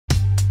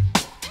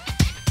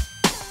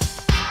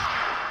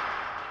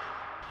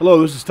Hello,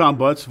 this is Tom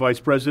Butts, Vice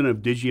President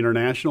of Digi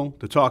International,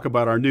 to talk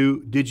about our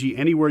new Digi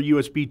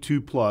AnywhereUSB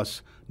 2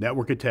 Plus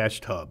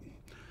network-attached hub.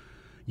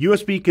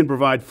 USB can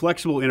provide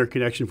flexible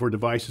interconnection for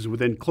devices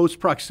within close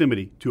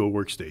proximity to a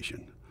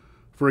workstation.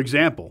 For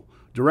example,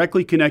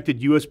 directly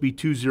connected USB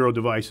 2.0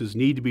 devices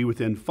need to be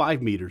within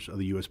 5 meters of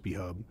the USB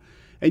hub,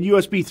 and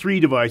USB 3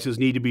 devices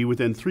need to be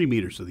within 3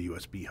 meters of the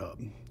USB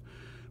hub.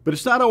 But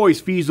it's not always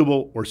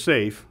feasible or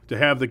safe to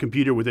have the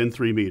computer within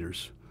 3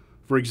 meters.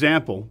 For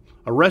example,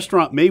 a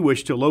restaurant may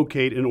wish to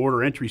locate an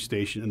order entry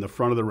station in the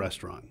front of the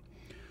restaurant.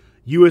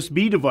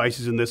 USB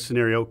devices in this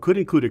scenario could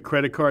include a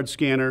credit card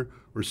scanner,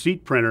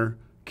 receipt printer,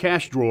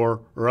 cash drawer,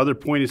 or other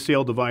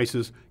point-of-sale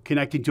devices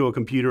connecting to a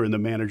computer in the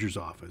manager's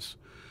office.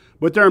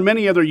 But there are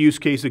many other use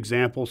case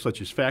examples such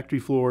as factory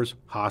floors,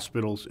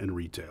 hospitals, and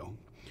retail.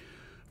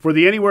 For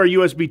the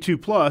AnywhereUSB 2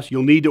 Plus,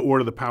 you'll need to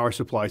order the power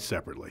supply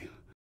separately.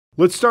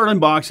 Let's start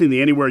unboxing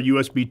the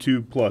AnywhereUSB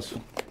 2 Plus.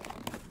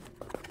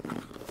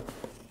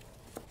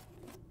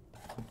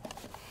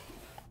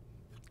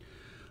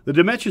 The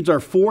dimensions are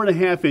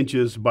 4.5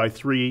 inches by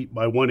 3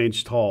 by 1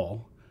 inch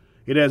tall.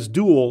 It has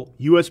dual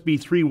USB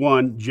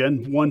 3.1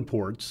 Gen 1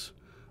 ports,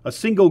 a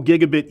single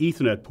gigabit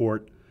Ethernet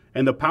port,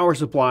 and the power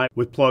supply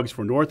with plugs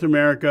for North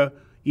America,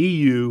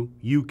 EU,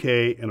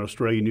 UK, and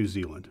Australia, New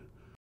Zealand.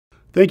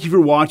 Thank you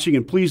for watching,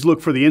 and please look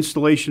for the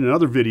installation and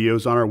other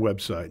videos on our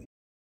website.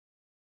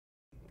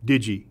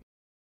 Digi.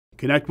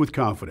 Connect with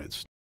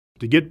confidence.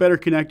 To get better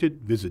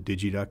connected, visit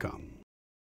digi.com.